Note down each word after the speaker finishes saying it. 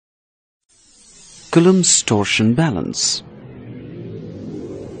Coulomb's torsion balance.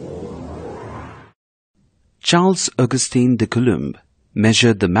 Charles Augustin de Coulomb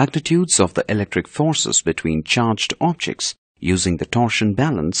measured the magnitudes of the electric forces between charged objects using the torsion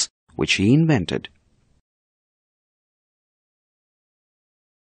balance, which he invented.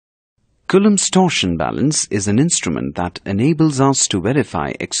 Coulomb's torsion balance is an instrument that enables us to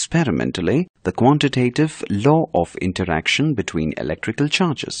verify experimentally the quantitative law of interaction between electrical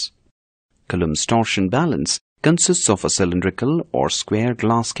charges. Coulomb's torsion balance consists of a cylindrical or square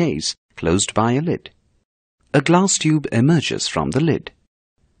glass case closed by a lid. A glass tube emerges from the lid.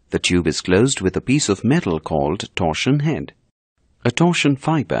 The tube is closed with a piece of metal called torsion head. A torsion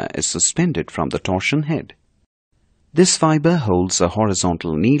fiber is suspended from the torsion head. This fiber holds a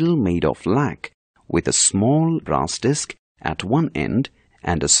horizontal needle made of lac with a small brass disc at one end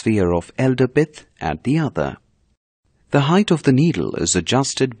and a sphere of elder pith at the other. The height of the needle is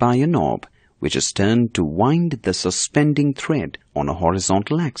adjusted by a knob which is turned to wind the suspending thread on a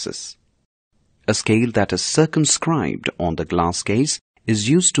horizontal axis. A scale that is circumscribed on the glass case is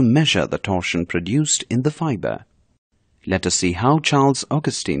used to measure the torsion produced in the fiber. Let us see how Charles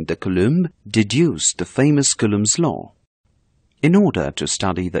Augustin de Coulomb deduced the famous Coulomb's law. In order to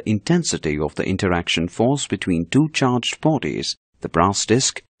study the intensity of the interaction force between two charged bodies, the brass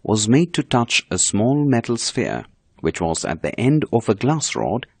disc was made to touch a small metal sphere, which was at the end of a glass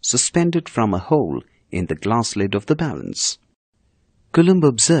rod suspended from a hole in the glass lid of the balance. Coulomb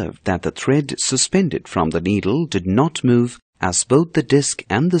observed that the thread suspended from the needle did not move as both the disc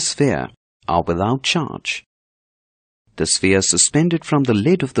and the sphere are without charge. The sphere suspended from the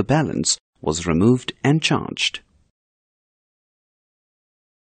lid of the balance was removed and charged.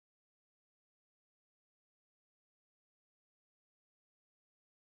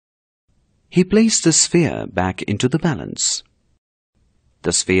 He placed the sphere back into the balance.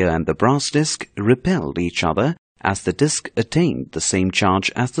 The sphere and the brass disc repelled each other as the disc attained the same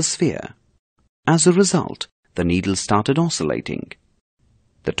charge as the sphere. As a result, the needle started oscillating.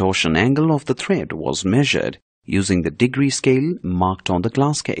 The torsion angle of the thread was measured using the degree scale marked on the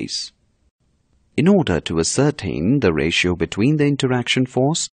glass case. In order to ascertain the ratio between the interaction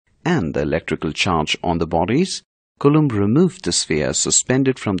force and the electrical charge on the bodies, Coulomb removed the sphere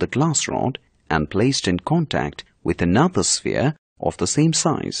suspended from the glass rod and placed in contact with another sphere of the same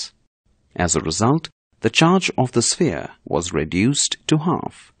size. As a result, the charge of the sphere was reduced to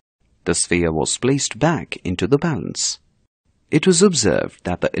half. The sphere was placed back into the balance. It was observed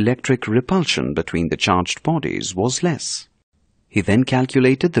that the electric repulsion between the charged bodies was less. He then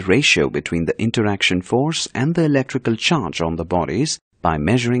calculated the ratio between the interaction force and the electrical charge on the bodies by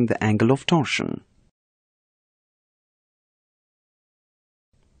measuring the angle of torsion.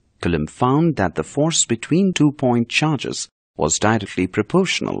 Coulomb found that the force between two-point charges was directly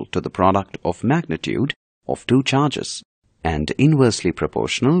proportional to the product of magnitude of two charges and inversely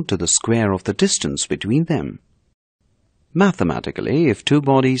proportional to the square of the distance between them. Mathematically, if two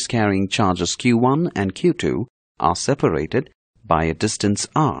bodies carrying charges q1 and q2 are separated by a distance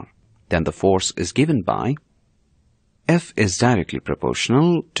r, then the force is given by F is directly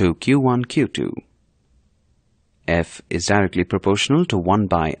proportional to q1 q2. F is directly proportional to 1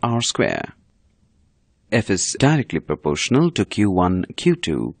 by r square. F is directly proportional to q1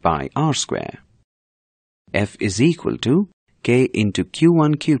 q2 by r square. F is equal to k into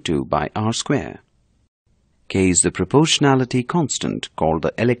q1 q2 by r square. K is the proportionality constant called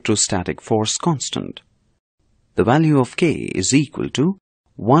the electrostatic force constant. The value of K is equal to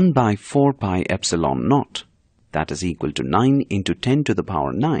 1 by 4 pi epsilon naught, that is equal to 9 into 10 to the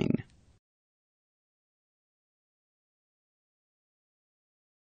power 9.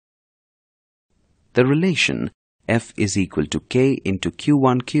 The relation F is equal to K into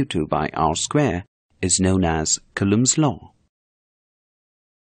Q1 Q2 by R square is known as Coulomb's law.